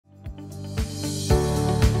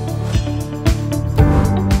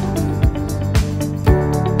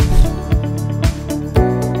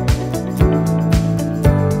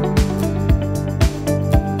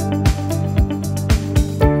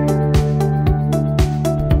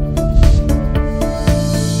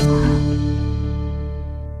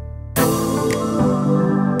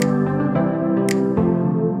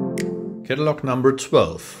Catalog number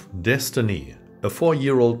 12, Destiny, a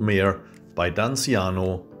 4-year-old mare by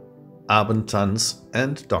Danciano, Abendtanz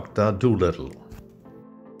and Dr. Doolittle.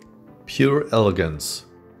 Pure elegance.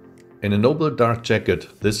 In a noble dark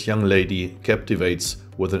jacket, this young lady captivates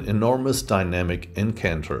with an enormous dynamic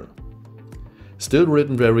encanter. Still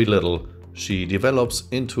ridden very little, she develops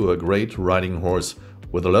into a great riding horse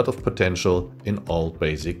with a lot of potential in all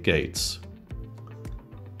basic gaits.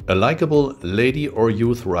 A likable lady or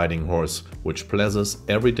youth riding horse which pleases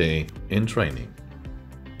every day in training.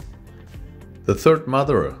 The third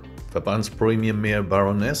mother, Verbandspremium Mare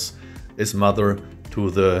Baroness, is mother to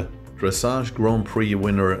the Dressage Grand Prix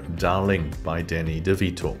winner Darling by Danny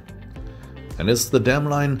DeVito, and is the dam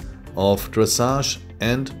line of dressage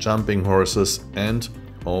and jumping horses and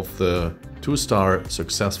of the 2-star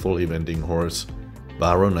successful eventing horse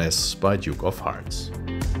Baroness by Duke of Hearts.